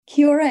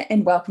Kia ora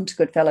and welcome to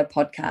Goodfellow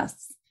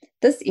Podcasts.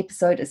 This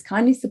episode is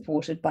kindly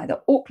supported by the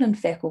Auckland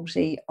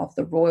faculty of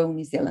the Royal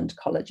New Zealand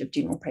College of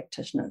General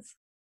Practitioners.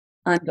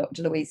 I'm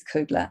Dr. Louise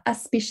Kugler, a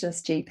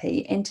specialist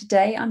GP, and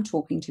today I'm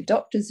talking to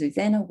Dr.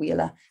 Zuzana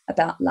Wheeler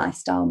about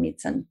lifestyle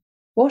medicine.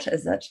 What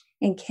is it,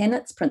 and can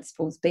its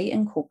principles be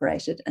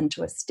incorporated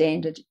into a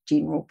standard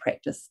general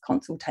practice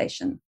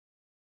consultation?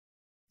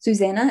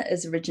 Zuzana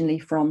is originally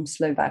from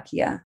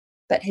Slovakia,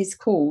 but has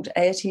called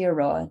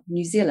Aotearoa,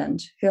 New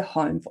Zealand, her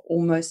home for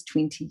almost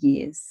 20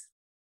 years.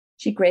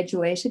 She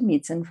graduated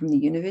medicine from the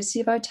University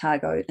of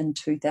Otago in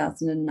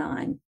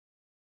 2009.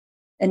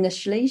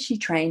 Initially, she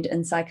trained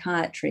in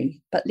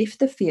psychiatry, but left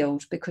the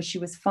field because she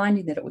was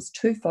finding that it was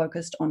too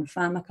focused on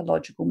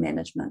pharmacological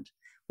management,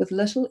 with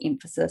little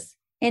emphasis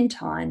and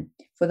time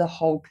for the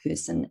whole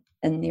person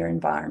in their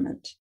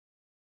environment.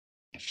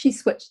 She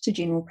switched to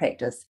general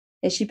practice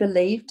as she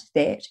believed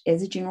that,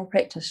 as a general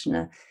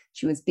practitioner,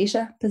 she was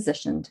better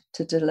positioned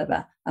to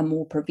deliver a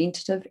more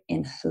preventative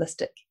and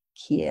holistic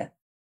care.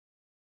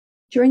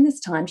 During this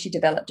time, she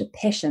developed a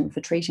passion for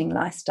treating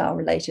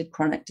lifestyle-related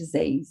chronic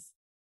disease.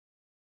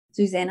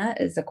 Zuzana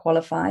is a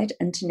qualified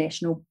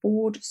international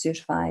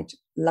board-certified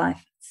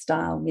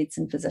lifestyle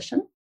medicine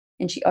physician,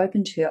 and she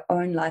opened her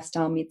own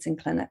lifestyle medicine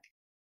clinic,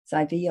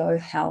 Zivio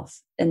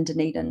Health in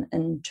Dunedin,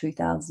 in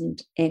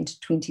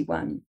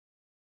 2021.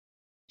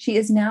 She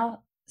is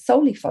now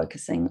solely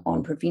focusing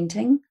on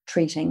preventing,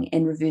 treating,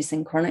 and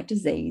reversing chronic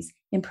disease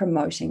and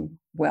promoting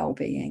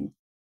well-being.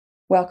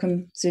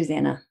 Welcome,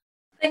 Zuzana.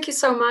 Thank you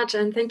so much,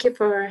 and thank you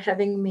for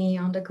having me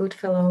on the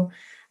Goodfellow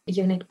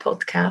Unit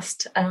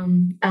podcast.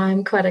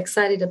 I'm quite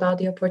excited about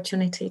the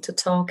opportunity to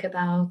talk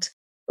about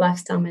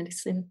lifestyle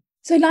medicine.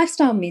 So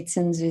lifestyle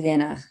medicine,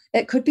 Zuzana,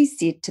 it could be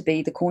said to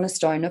be the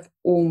cornerstone of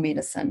all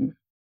medicine,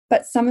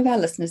 but some of our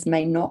listeners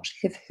may not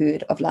have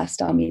heard of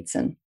lifestyle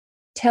medicine.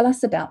 Tell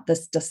us about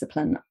this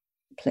discipline,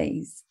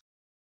 please.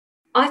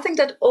 I think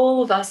that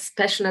all of us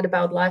passionate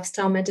about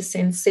lifestyle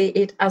medicine see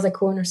it as a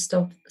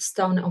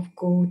cornerstone of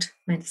good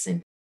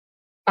medicine.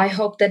 I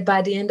hope that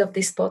by the end of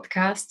this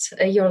podcast,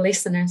 your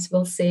listeners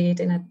will see it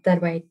in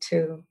that way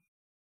too.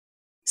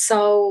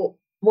 So,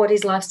 what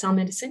is lifestyle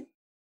medicine?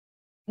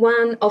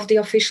 One of the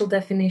official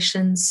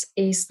definitions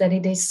is that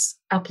it is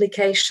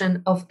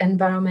application of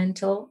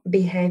environmental,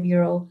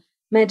 behavioral,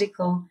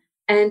 medical,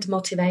 and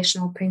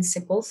motivational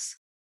principles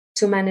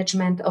to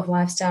management of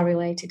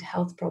lifestyle-related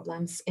health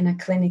problems in a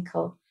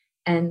clinical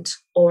and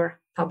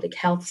or public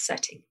health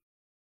setting.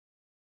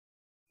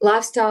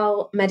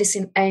 Lifestyle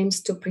medicine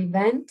aims to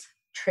prevent,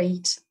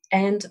 treat,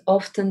 and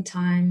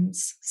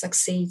oftentimes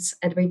succeeds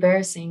at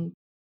reversing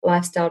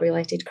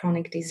lifestyle-related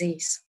chronic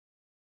disease.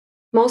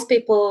 Most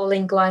people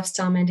link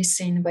lifestyle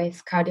medicine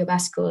with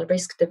cardiovascular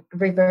risk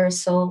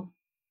reversal,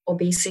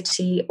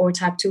 obesity, or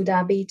type 2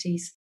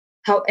 diabetes.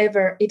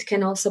 However, it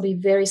can also be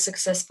very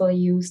successfully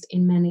used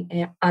in many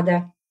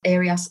other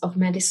areas of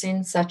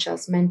medicine, such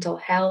as mental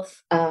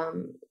health,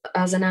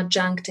 as an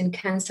adjunct in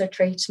cancer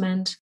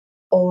treatment,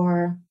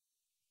 or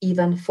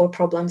even for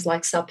problems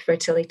like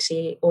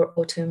subfertility or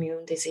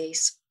autoimmune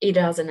disease,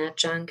 either as an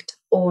adjunct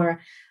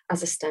or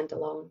as a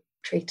standalone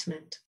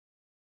treatment.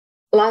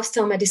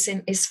 Lifestyle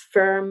medicine is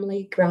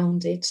firmly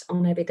grounded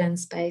on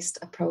evidence-based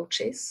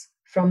approaches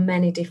from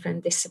many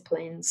different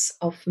disciplines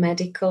of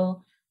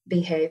medical,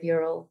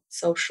 behavioral,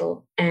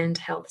 social, and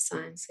health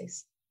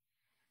sciences.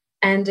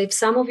 And if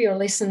some of your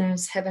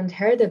listeners haven't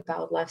heard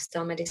about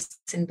lifestyle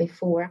medicine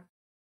before,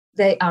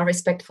 they are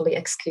respectfully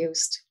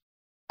excused,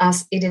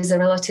 as it is a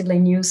relatively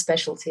new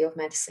specialty of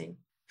medicine.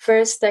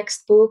 First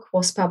textbook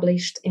was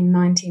published in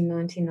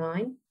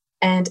 1999,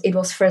 and it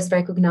was first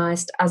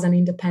recognized as an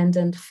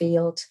independent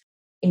field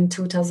in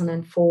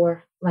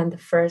 2004 when the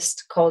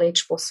first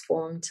college was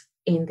formed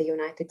in the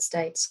United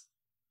States.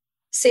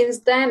 Since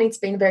then, it's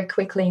been very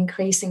quickly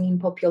increasing in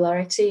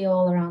popularity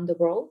all around the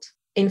world.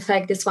 In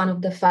fact, it's one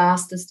of the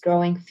fastest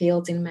growing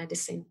fields in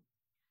medicine.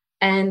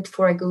 And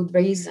for a good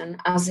reason,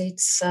 as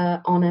it's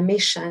on a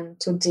mission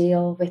to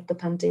deal with the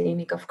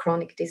pandemic of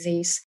chronic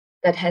disease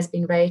that has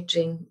been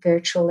raging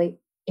virtually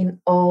in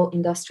all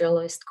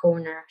industrialized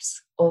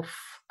corners of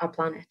our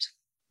planet.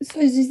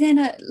 So,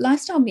 Zuzana,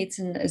 lifestyle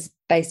medicine is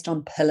based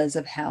on pillars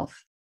of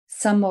health.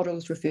 Some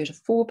models refer to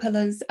 4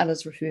 pillars,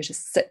 others refer to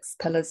 6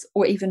 pillars,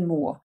 or even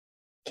more.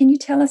 Can you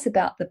tell us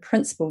about the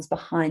principles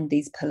behind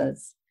these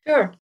pillars?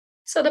 Sure.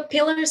 So the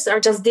pillars are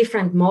just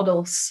different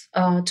models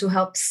to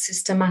help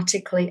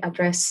systematically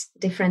address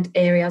different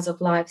areas of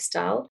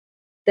lifestyle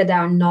that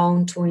are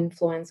known to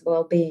influence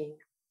well-being.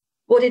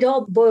 What it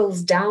all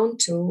boils down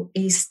to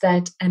is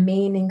that a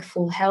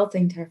meaningful health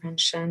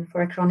intervention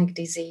for a chronic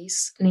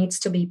disease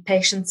needs to be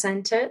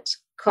patient-centered,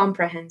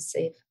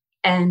 comprehensive,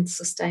 and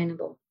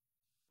sustainable.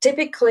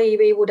 Typically,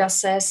 we would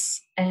assess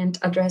and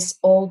address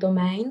all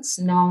domains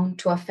known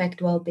to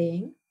affect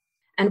well-being,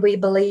 and we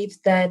believe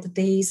that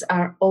these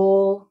are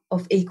all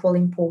of equal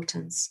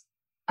importance,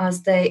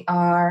 as they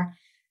are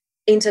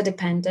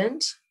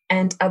interdependent,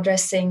 and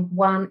addressing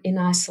one in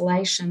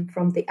isolation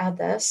from the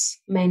others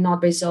may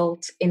not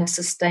result in a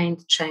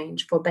sustained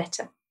change for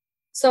better.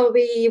 So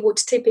we would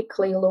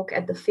typically look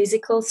at the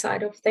physical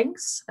side of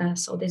things.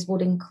 So this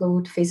would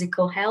include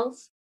physical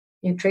health,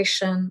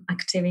 nutrition,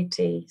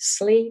 activity,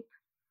 sleep,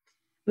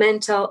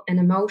 mental and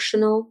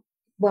emotional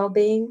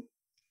well-being.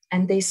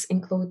 And this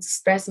includes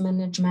stress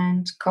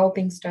management,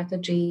 coping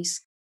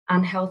strategies,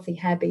 unhealthy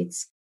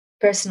habits,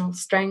 personal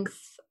strength,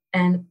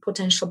 and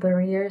potential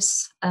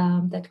barriers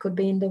that could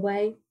be in the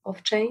way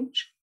of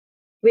change.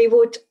 We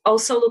would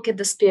also look at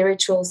the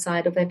spiritual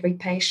side of every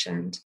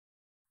patient,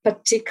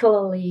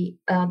 particularly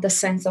the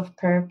sense of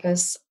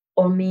purpose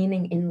or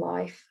meaning in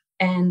life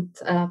and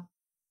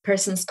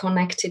person's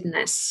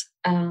connectedness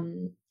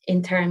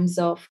in terms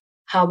of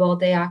how well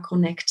they are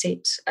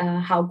connected,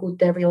 how good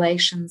their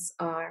relations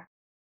are,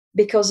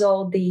 because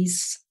all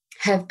these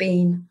have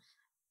been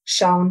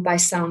shown by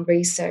sound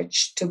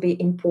research to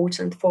be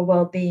important for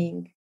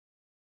well-being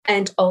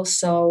and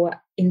also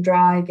in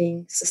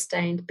driving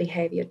sustained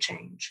behavior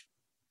change.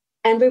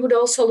 And we would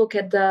also look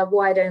at the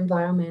wider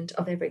environment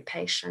of every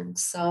patient.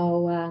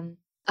 So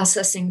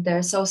assessing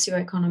their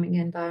socioeconomic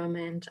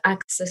environment,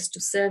 access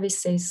to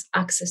services,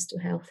 access to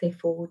healthy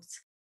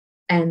foods,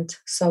 and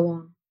so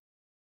on.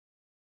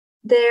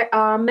 There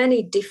are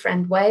many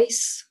different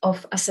ways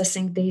of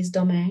assessing these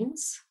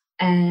domains,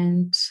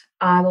 and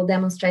I will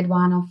demonstrate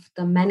one of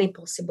the many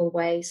possible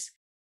ways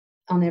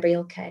on a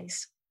real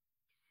case.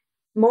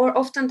 More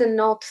often than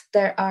not,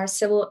 there are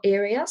several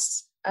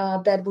areas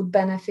that would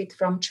benefit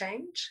from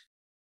change.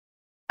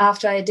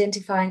 After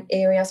identifying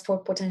areas for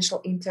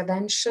potential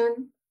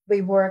intervention,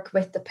 we work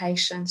with the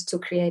patient to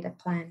create a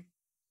plan.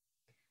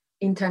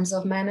 In terms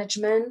of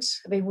management,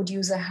 we would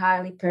use a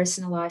highly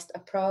personalized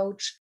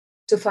approach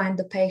to find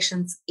the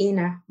patient's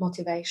inner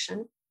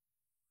motivation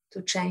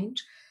to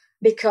change,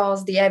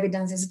 because the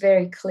evidence is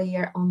very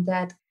clear on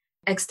that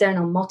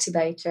external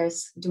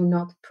motivators do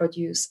not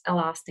produce a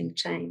lasting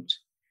change.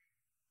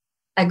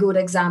 A good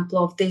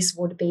example of this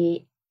would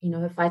be,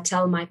 if I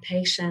tell my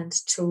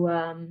patient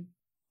to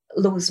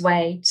lose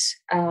weight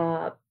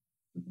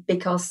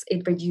because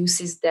it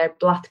reduces their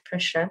blood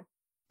pressure,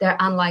 they're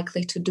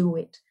unlikely to do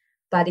it.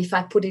 But if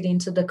I put it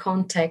into the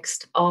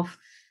context of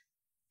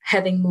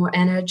having more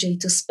energy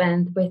to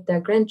spend with their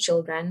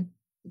grandchildren,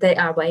 they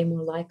are way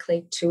more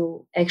likely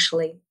to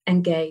actually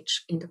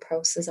engage in the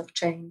process of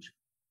change.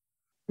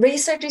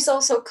 Research is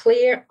also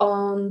clear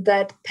on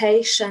that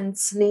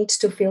patients need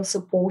to feel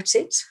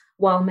supported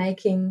while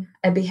making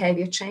a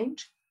behavior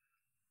change.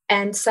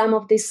 And some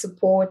of this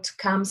support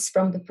comes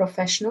from the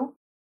professional,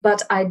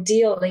 but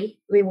ideally,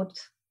 we would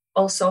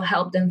also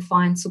help them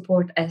find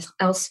support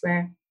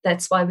elsewhere.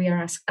 That's why we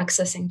are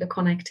accessing the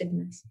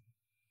connectedness.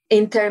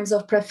 In terms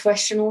of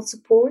professional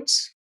support,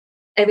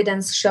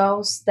 evidence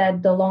shows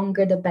that the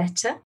longer the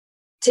better.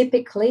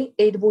 Typically,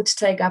 it would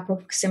take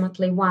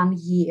approximately 1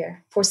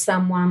 year for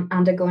someone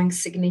undergoing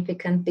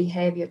significant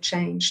behavior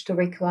change to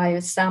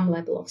require some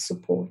level of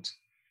support.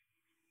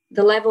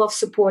 The level of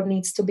support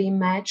needs to be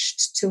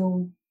matched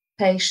to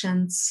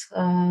patients'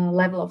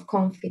 level of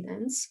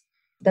confidence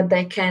that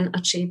they can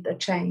achieve the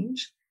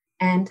change.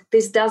 And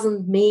this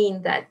doesn't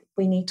mean that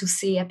we need to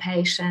see a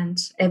patient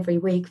every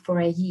week for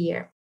a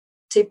year.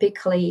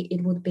 Typically,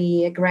 it would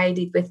be a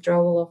graded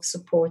withdrawal of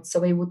support. So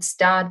we would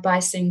start by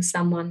seeing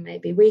someone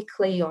maybe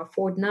weekly or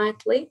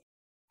fortnightly,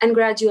 and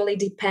gradually,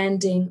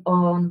 depending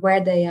on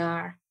where they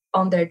are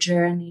on their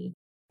journey,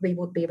 we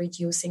would be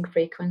reducing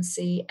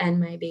frequency and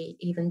maybe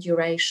even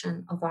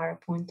duration of our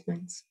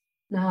appointments.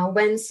 Now,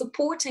 when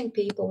supporting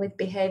people with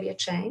behavior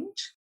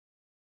change,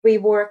 we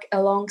work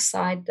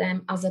alongside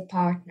them as a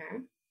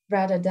partner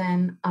rather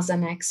than as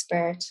an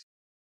expert.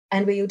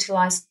 And we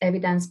utilize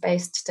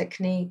evidence-based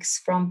techniques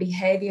from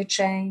behavior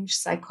change,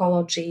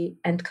 psychology,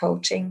 and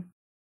coaching.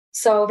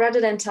 So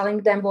rather than telling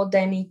them what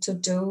they need to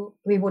do,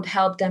 we would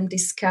help them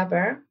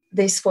discover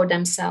this for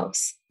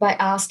themselves by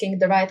asking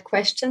the right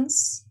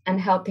questions and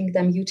helping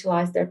them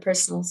utilize their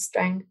personal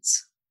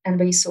strengths and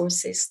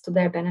resources to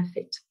their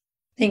benefit.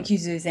 Thank you,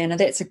 Zuzana.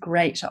 That's a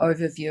great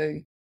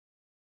overview.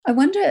 I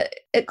wonder,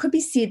 it could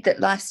be said that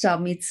lifestyle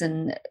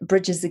medicine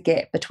bridges the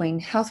gap between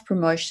health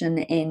promotion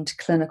and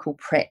clinical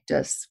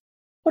practice.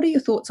 What are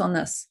your thoughts on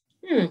this?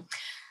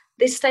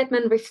 This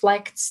statement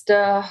reflects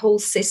the whole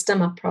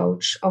system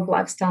approach of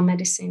lifestyle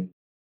medicine.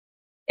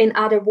 In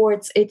other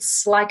words,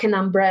 it's like an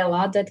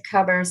umbrella that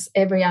covers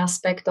every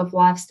aspect of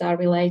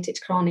lifestyle-related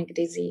chronic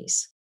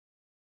disease.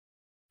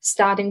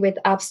 Starting with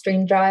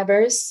upstream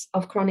drivers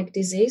of chronic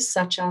disease,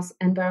 such as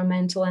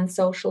environmental and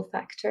social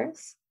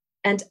factors,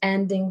 and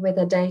ending with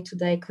a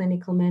day-to-day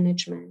clinical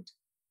management,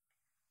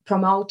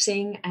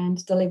 promoting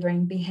and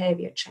delivering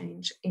behavior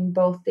change in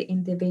both the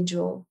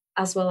individual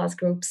as well as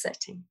group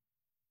setting.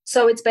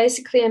 So it's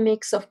basically a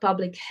mix of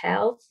public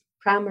health,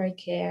 primary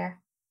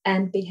care,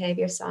 and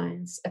behavior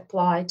science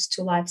applied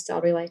to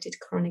lifestyle-related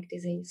chronic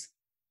disease.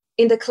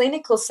 In the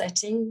clinical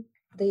setting,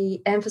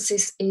 the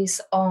emphasis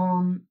is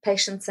on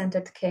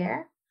patient-centered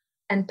care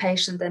and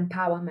patient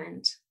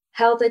empowerment.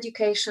 Health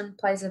education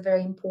plays a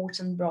very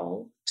important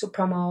role to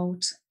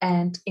promote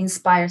and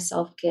inspire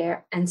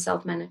self-care and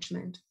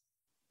self-management.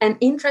 An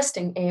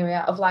interesting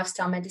area of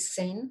lifestyle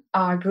medicine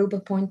are group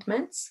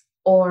appointments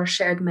or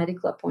shared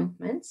medical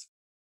appointments,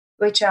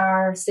 which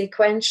are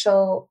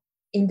sequential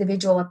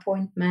individual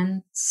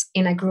appointments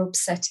in a group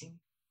setting.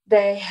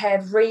 They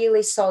have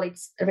really solid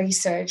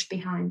research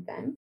behind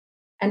them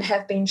and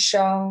have been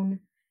shown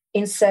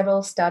in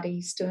several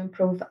studies to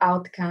improve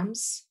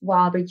outcomes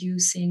while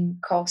reducing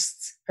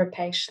costs per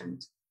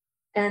patient.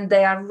 And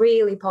they are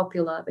really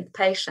popular with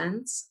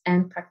patients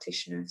and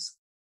practitioners.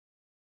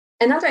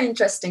 Another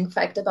interesting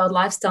fact about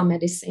lifestyle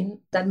medicine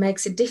that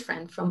makes it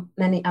different from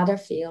many other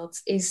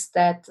fields is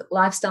that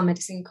lifestyle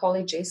medicine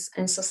colleges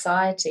and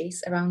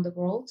societies around the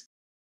world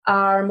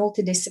are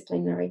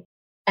multidisciplinary.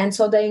 And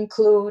so they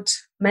include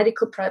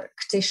medical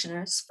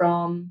practitioners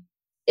from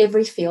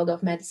every field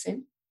of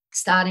medicine,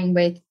 starting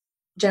with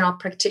general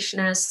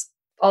practitioners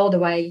all the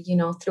way,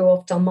 through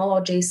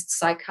ophthalmologists,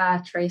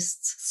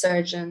 psychiatrists,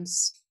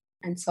 surgeons,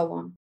 and so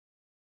on.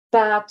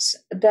 But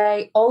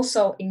they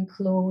also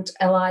include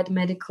allied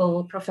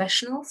medical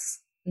professionals,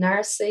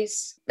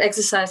 nurses,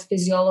 exercise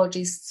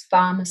physiologists,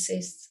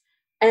 pharmacists,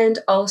 and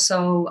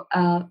also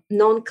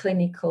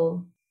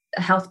non-clinical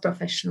health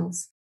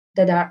professionals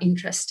that are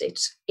interested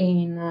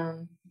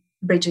in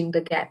bridging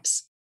the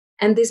gaps.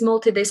 And this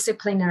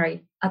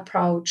multidisciplinary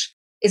approach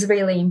is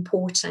really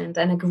important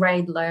and a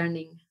great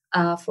learning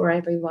for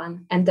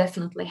everyone, and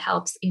definitely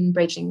helps in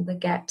bridging the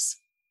gaps.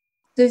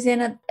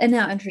 Zuzana, in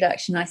our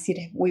introduction, I said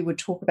we would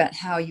talk about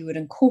how you would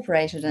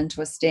incorporate it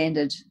into a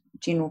standard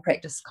general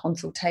practice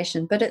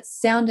consultation, but it's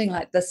sounding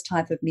like this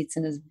type of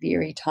medicine is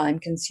very time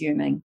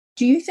consuming.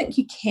 Do you think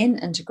you can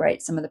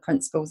integrate some of the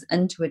principles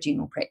into a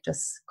general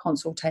practice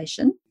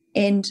consultation?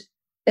 And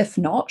if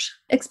not,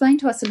 explain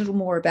to us a little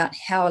more about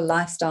how a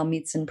lifestyle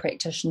medicine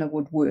practitioner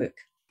would work.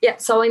 Yeah,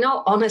 so in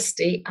all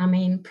honesty,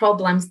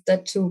 problems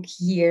that took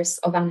years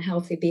of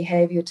unhealthy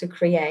behavior to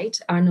create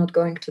are not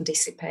going to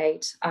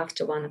dissipate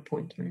after one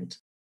appointment.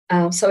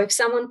 So if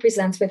someone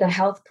presents with a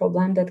health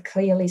problem that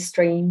clearly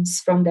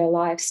streams from their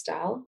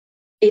lifestyle,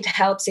 it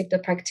helps if the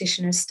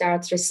practitioner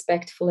starts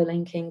respectfully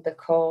linking the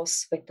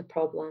cause with the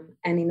problem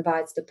and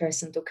invites the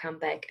person to come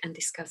back and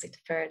discuss it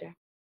further.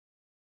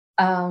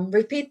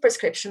 Repeat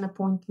prescription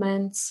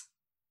appointments,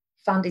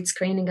 funded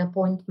screening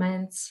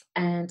appointments,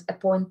 and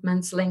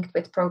appointments linked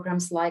with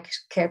programs like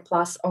Care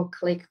Plus or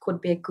Click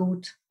could be a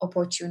good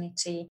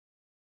opportunity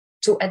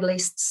to at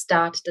least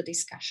start the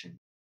discussion.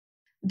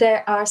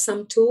 There are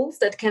some tools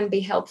that can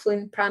be helpful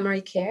in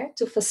primary care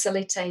to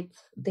facilitate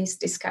this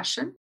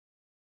discussion.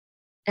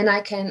 And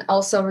I can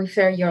also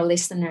refer your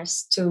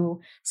listeners to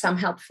some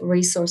helpful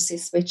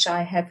resources which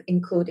I have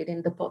included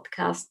in the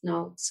podcast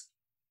notes.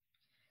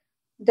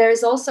 There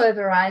is also a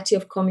variety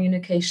of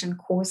communication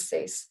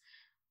courses.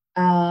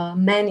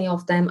 Many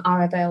of them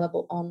are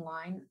available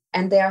online,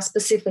 and they are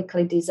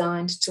specifically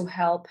designed to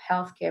help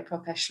healthcare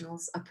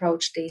professionals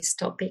approach these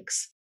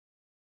topics.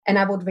 And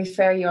I would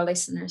refer your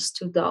listeners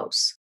to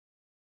those.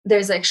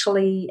 There's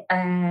actually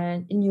a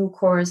new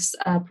course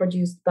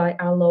produced by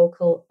our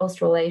local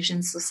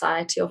Australasian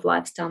Society of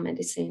Lifestyle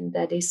Medicine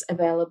that is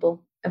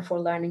available for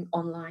learning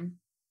online.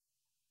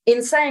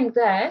 In saying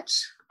that,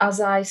 as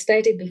I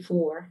stated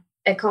before,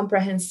 a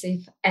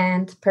comprehensive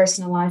and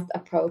personalized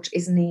approach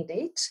is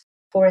needed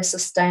for a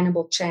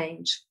sustainable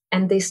change,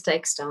 and this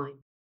takes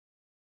time.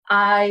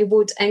 I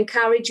would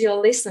encourage your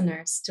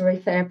listeners to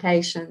refer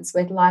patients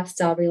with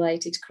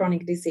lifestyle-related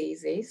chronic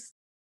diseases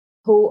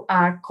who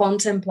are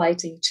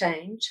contemplating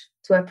change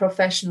to a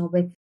professional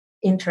with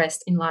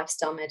interest in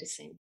lifestyle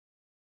medicine.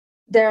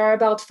 There are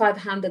about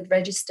 500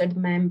 registered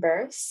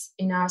members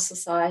in our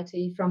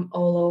society from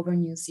all over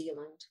New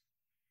Zealand.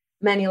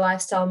 Many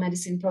lifestyle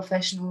medicine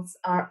professionals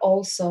are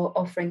also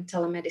offering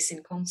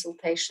telemedicine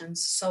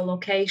consultations, so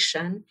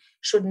location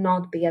should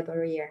not be a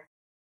barrier.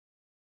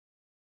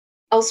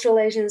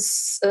 Australasian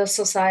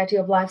Society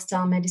of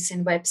Lifestyle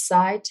Medicine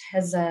website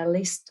has a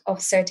list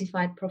of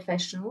certified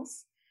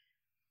professionals,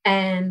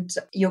 and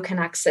you can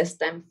access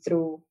them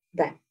through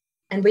them.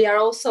 And we are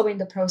also in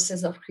the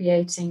process of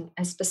creating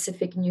a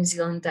specific New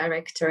Zealand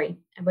directory,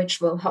 which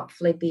will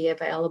hopefully be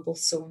available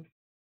soon.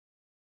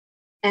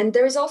 And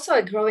there is also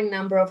a growing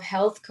number of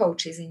health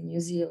coaches in New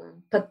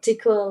Zealand,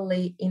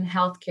 particularly in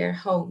healthcare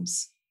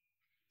homes.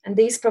 And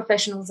these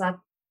professionals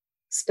are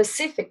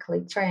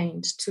specifically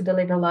trained to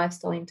deliver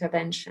lifestyle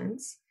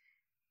interventions,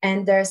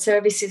 and their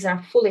services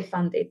are fully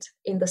funded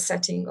in the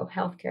setting of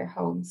healthcare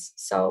homes.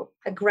 So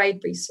a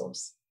great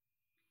resource.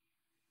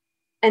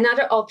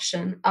 Another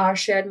option are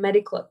shared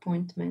medical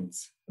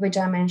appointments, which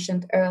I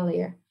mentioned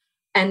earlier,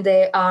 and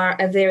they are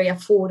a very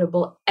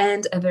affordable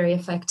and a very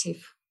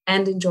effective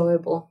and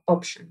enjoyable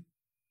option.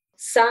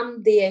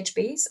 Some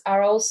DHBs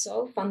are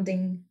also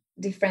funding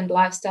different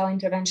lifestyle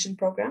intervention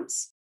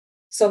programs.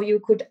 So you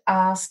could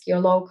ask your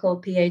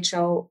local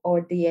PHO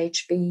or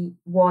DHB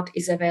what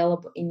is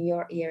available in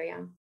your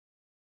area.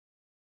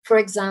 For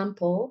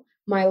example,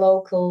 my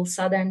local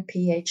Southern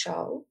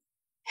PHO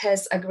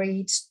has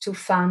agreed to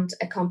fund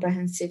a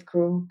comprehensive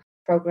group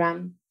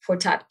program for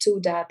type 2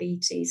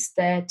 diabetes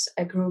that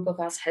a group of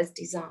us has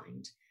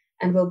designed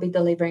and will be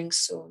delivering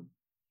soon.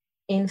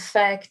 In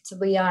fact,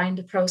 we are in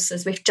the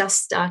process. We've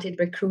just started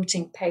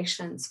recruiting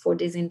patients for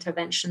this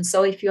intervention.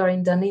 So if you are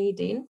in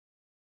Dunedin,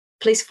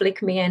 please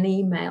flick me an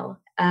email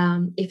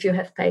if you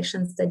have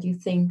patients that you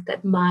think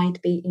that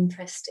might be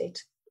interested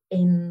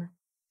in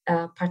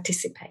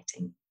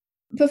participating.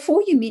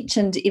 Before, you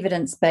mentioned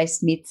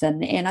evidence-based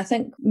medicine, and I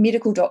think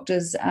medical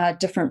doctors are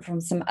different from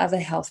some other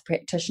health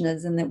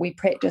practitioners in that we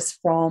practice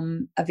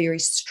from a very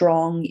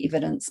strong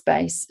evidence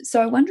base.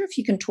 So I wonder if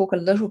you can talk a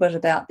little bit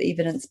about the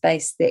evidence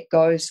base that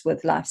goes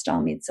with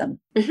lifestyle medicine.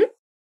 Mm-hmm.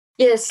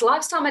 Yes,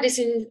 lifestyle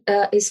medicine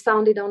is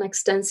founded on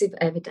extensive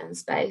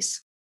evidence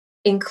base,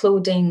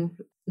 including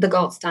the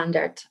gold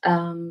standard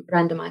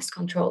randomized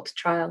controlled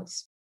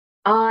trials.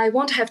 I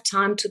won't have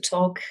time to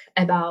talk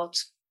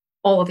about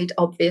all of it,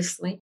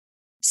 obviously.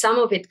 Some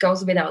of it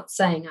goes without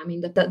saying. I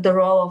mean, the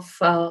role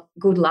of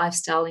good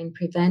lifestyle in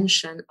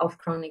prevention of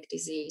chronic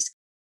disease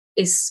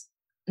is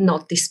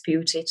not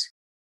disputed.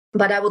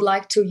 But I would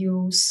like to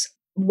use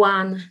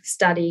one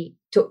study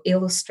to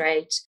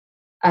illustrate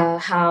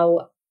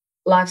how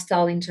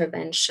lifestyle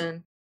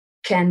intervention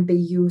can be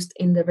used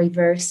in the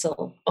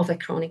reversal of a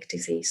chronic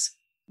disease.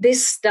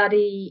 This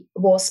study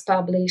was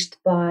published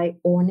by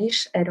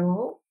Ornish et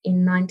al.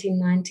 In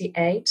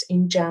 1998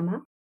 in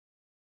JAMA.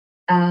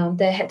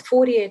 They had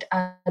 48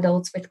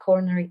 adults with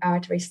coronary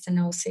artery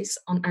stenosis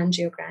on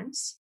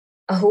angiograms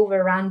who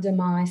were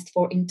randomized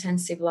for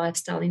intensive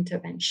lifestyle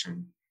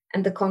intervention.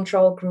 And the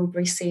control group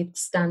received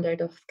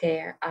standard of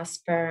care as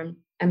per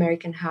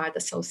American Heart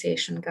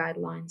Association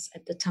guidelines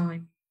at the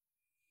time.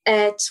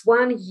 At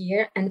 1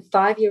 year and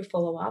 5 year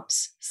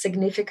follow-ups,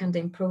 significant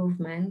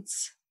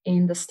improvements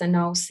in the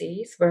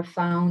stenosis were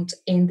found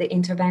in the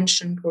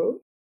intervention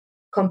group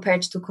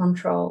compared to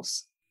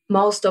controls,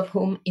 most of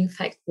whom in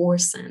fact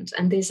worsened.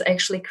 And this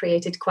actually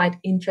created quite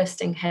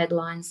interesting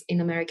headlines in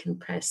American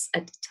press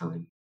at the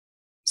time.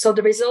 So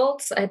the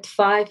results at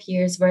 5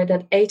 years were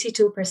that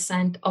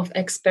 82% of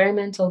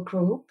experimental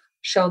group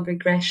showed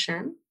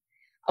regression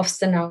of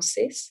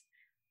stenosis,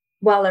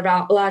 while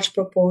a large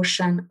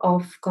proportion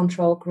of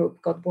control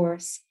group got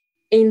worse.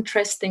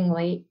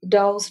 Interestingly,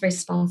 dose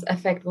response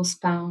effect was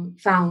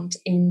found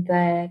in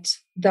that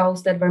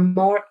those that were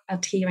more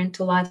adherent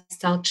to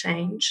lifestyle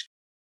change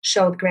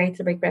showed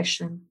greater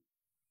regression.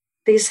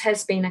 This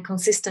has been a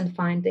consistent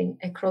finding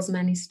across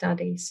many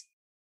studies.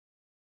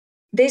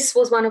 This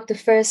was one of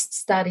the first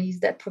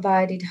studies that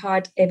provided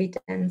hard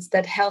evidence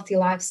that healthy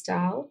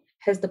lifestyle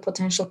has the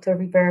potential to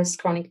reverse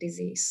chronic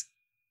disease.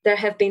 There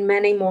have been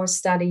many more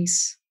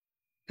studies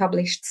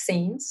published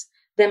since,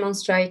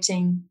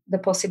 demonstrating the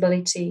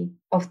possibility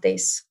of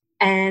this.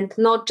 And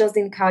not just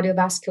in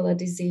cardiovascular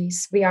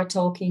disease, we are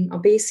talking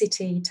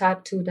obesity,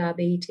 type 2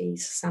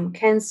 diabetes, some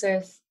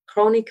cancers,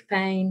 chronic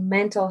pain,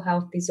 mental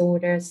health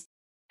disorders,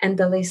 and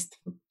the list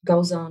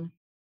goes on.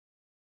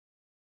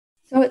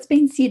 So it's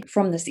been said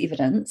from this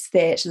evidence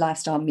that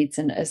lifestyle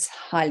medicine is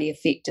highly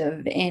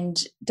effective, and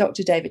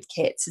Dr. David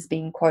Katz has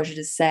been quoted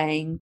as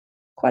saying,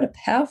 quite a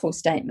powerful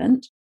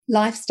statement,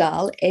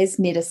 lifestyle as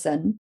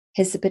medicine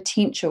has the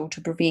potential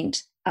to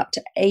prevent up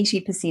to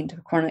 80%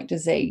 of chronic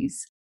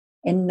disease,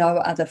 and no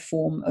other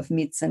form of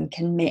medicine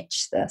can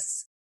match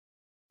this.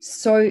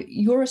 So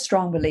you're a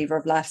strong believer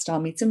of lifestyle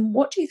medicine.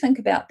 What do you think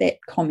about that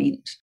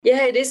comment?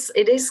 Yeah, it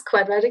is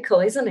quite radical,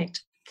 isn't it?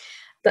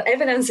 The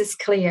evidence is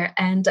clear,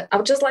 and I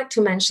would just like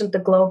to mention the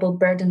global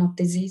burden of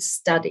disease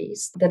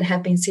studies that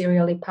have been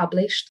serially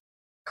published,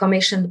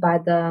 commissioned by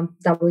the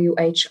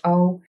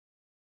WHO,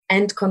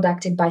 and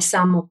conducted by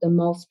some of the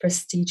most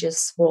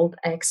prestigious world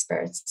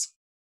experts.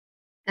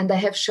 And they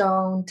have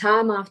shown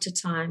time after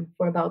time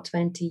for about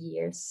 20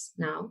 years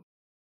now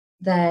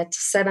that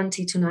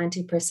 70 to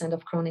 90%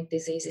 of chronic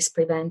disease is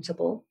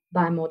preventable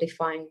by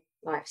modifying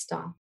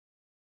lifestyle.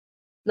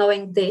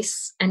 Knowing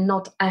this and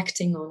not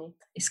acting on it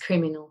is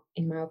criminal,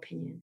 in my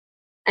opinion.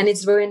 And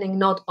it's ruining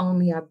not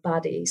only our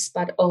bodies,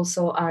 but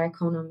also our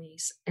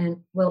economies,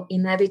 and will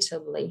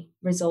inevitably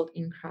result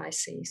in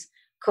crises.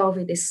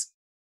 COVID is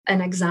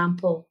an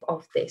example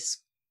of this.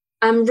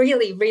 I'm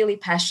really, really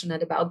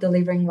passionate about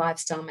delivering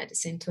lifestyle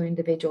medicine to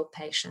individual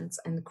patients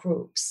and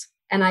groups.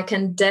 And I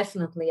can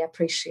definitely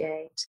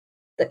appreciate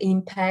the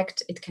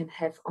impact it can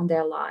have on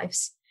their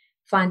lives.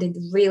 Find it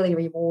really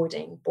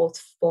rewarding,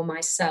 both for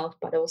myself,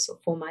 but also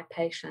for my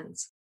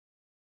patients.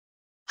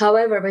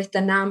 However, with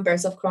the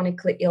numbers of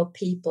chronically ill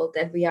people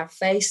that we are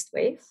faced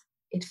with,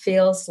 it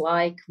feels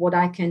like what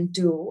I can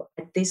do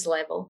at this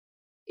level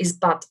is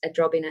but a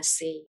drop in a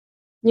sea.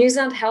 New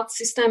Zealand health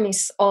system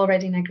is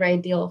already in a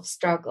great deal of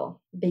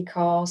struggle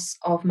because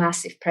of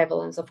massive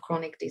prevalence of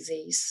chronic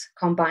disease,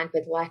 combined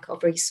with lack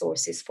of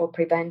resources for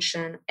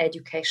prevention,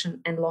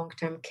 education, and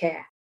long-term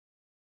care.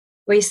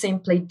 We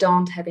simply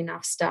don't have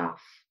enough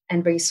staff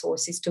and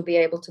resources to be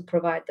able to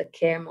provide the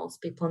care most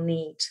people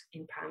need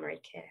in primary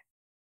care.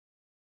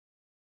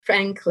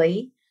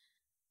 Frankly,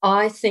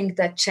 I think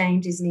that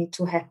changes need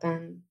to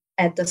happen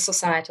at the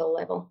societal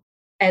level,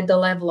 at the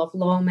level of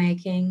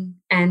lawmaking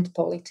and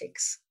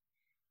politics.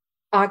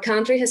 Our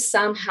country has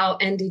somehow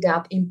ended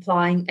up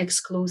implying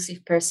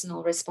exclusive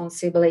personal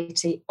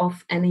responsibility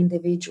of an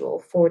individual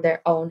for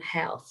their own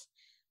health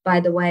by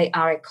the way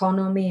our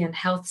economy and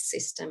health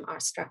system are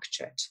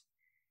structured.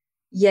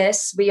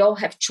 Yes, we all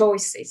have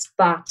choices,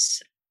 but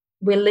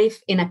we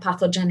live in a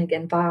pathogenic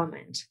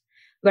environment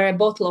where a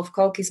bottle of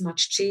Coke is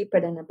much cheaper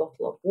than a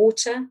bottle of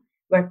water,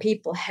 where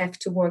people have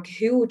to work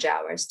huge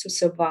hours to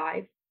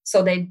survive,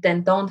 so they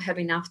then don't have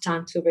enough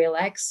time to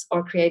relax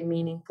or create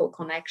meaningful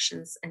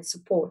connections and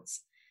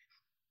supports.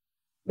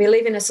 We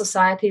live in a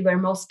society where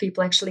most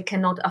people actually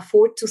cannot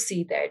afford to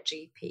see their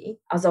GP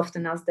as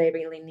often as they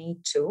really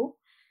need to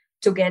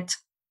get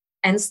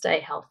and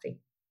stay healthy.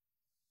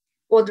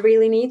 What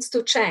really needs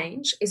to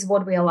change is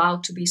what we allow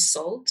to be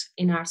sold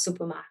in our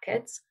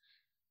supermarkets,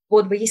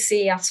 what we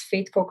see as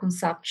fit for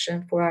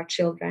consumption for our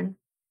children,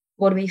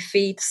 what we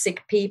feed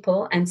sick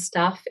people and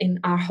staff in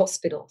our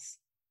hospitals,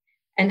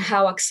 and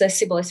how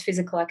accessible is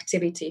physical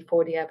activity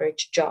for the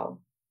average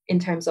Joe in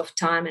terms of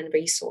time and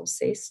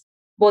resources.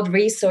 What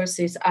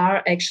resources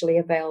are actually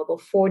available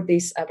for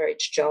this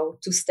average Joe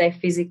to stay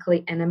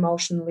physically and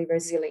emotionally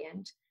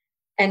resilient,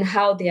 and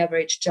how the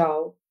average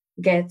Joe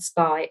gets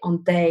by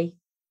on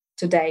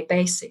day-to-day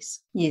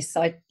basis. Yes,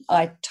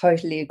 I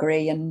totally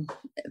agree. And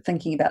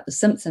thinking about the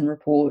Simpson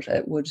report,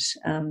 it would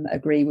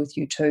agree with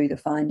you too, the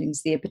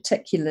findings there,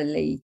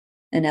 particularly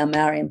in our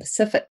Maori and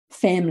Pacific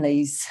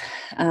families.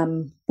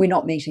 We're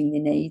not meeting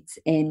their needs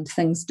and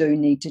things do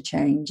need to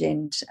change.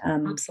 And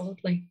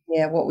absolutely.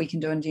 Yeah, what we can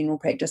do in general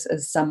practice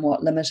is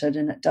somewhat limited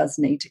and it does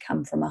need to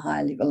come from a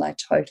higher level. I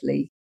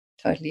totally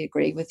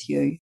agree with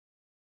you.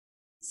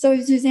 So,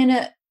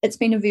 Zuzana, it's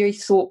been a very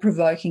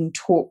thought-provoking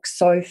talk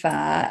so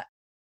far.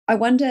 I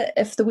wonder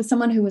if there was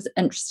someone who was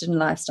interested in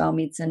lifestyle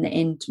medicine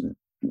and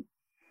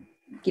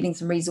getting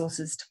some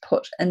resources to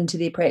put into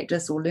their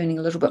practice or learning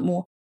a little bit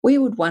more, where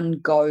would one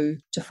go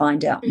to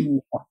find out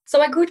more?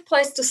 So a good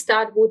place to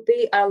start would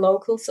be our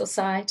local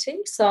society.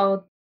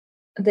 So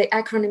the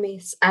acronym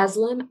is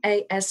ASLM,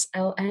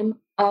 ASLM,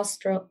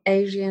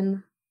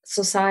 Australasian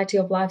Society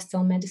of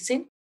Lifestyle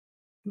Medicine.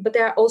 But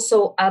there are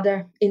also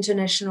other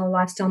international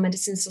lifestyle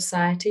medicine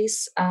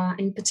societies.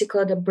 In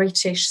particular, the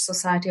British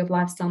Society of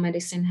Lifestyle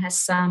Medicine has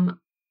some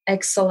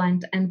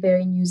excellent and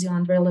very New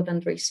Zealand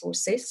relevant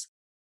resources.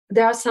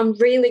 There are some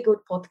really good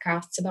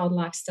podcasts about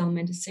lifestyle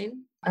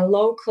medicine. A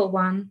local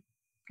one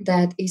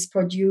that is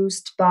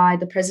produced by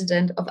the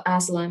president of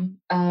ASLM,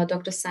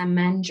 Dr. Sam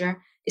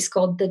Manger, is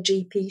called The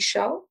GP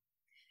Show.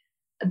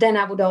 Then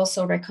I would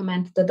also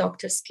recommend The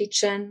Doctor's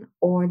Kitchen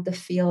or the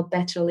Feel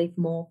Better Live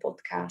More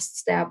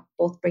podcasts. They are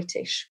both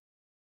British.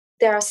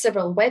 There are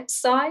several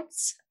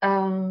websites,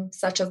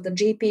 such as the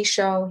GP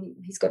Show.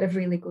 He's got a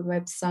really good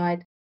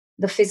website.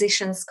 The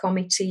Physicians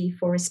Committee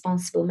for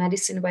Responsible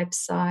Medicine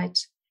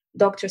website.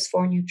 Doctors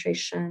for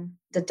Nutrition.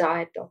 The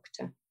Diet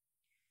Doctor.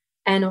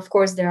 And of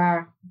course, there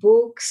are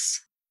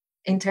books.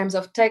 In terms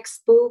of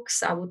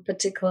textbooks, I would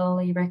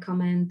particularly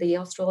recommend the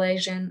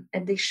Australasian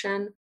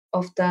edition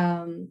of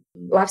the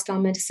Lifestyle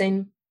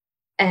Medicine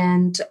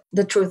and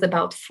The Truth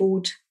About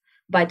Food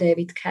by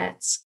David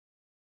Katz.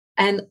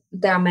 And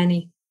there are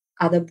many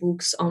other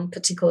books on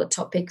particular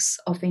topics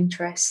of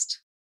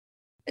interest.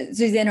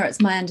 Zuzana,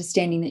 it's my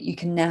understanding that you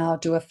can now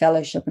do a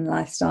fellowship in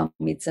lifestyle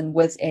medicine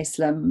with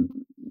ASLM.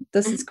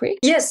 This is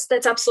correct? Yes,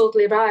 that's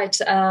absolutely right.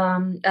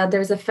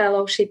 There's a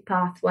fellowship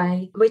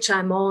pathway, which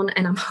I'm on,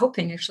 and I'm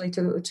hoping actually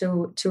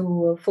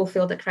to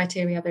fulfill the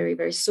criteria very,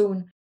 very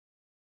soon.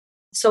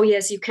 So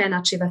yes, you can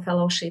achieve a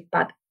fellowship,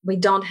 but we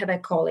don't have a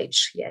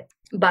college yet.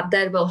 But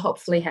that will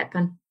hopefully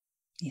happen.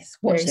 Yes,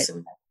 very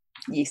soon.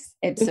 Yes,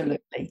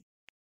 absolutely.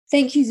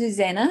 Thank you,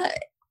 Zuzana.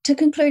 To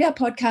conclude our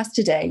podcast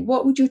today,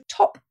 what would your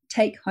top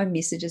take-home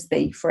messages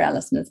be for our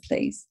listeners,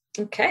 please?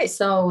 Okay,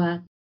 so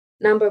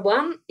number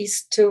one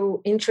is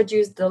to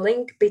introduce the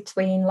link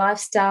between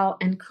lifestyle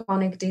and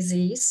chronic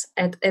disease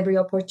at every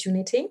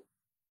opportunity.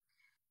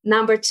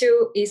 Number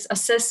two is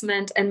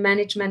assessment and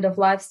management of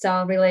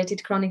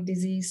lifestyle-related chronic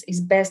disease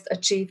is best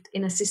achieved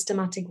in a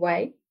systematic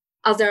way,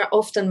 as there are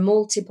often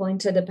multiple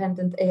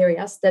interdependent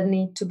areas that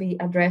need to be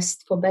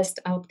addressed for best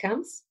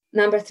outcomes.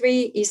 Number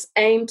three is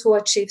aim to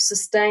achieve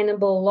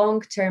sustainable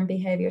long-term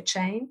behavior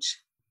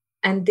change,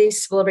 and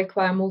this will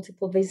require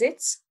multiple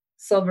visits,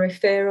 so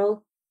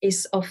referral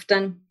is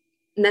often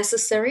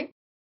necessary.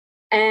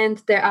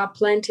 And there are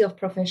plenty of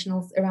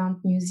professionals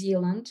around New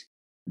Zealand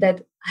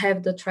that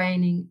have the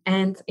training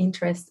and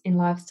interest in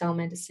lifestyle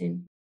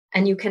medicine.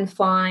 And you can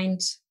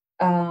find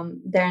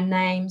their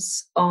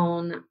names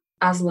on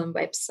ASLM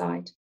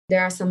website.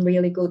 There are some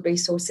really good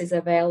resources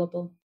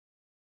available.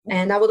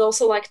 And I would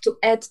also like to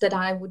add that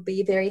I would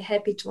be very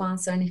happy to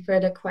answer any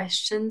further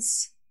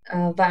questions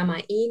via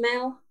my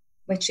email,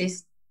 which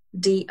is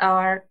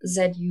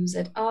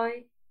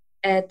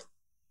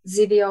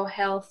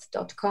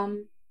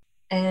drzuzi@ziviohealth.com.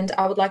 And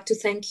I would like to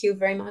thank you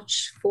very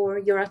much for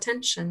your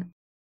attention.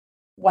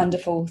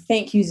 Wonderful.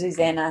 Thank you,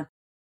 Zuzana.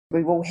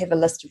 We will have a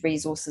list of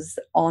resources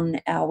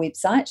on our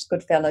website,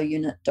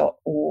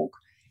 goodfellowunit.org.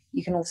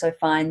 You can also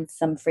find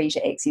some free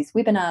to access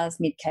webinars,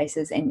 med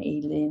cases, and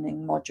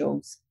e-learning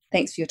modules.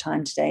 Thanks for your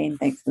time today and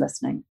thanks for listening.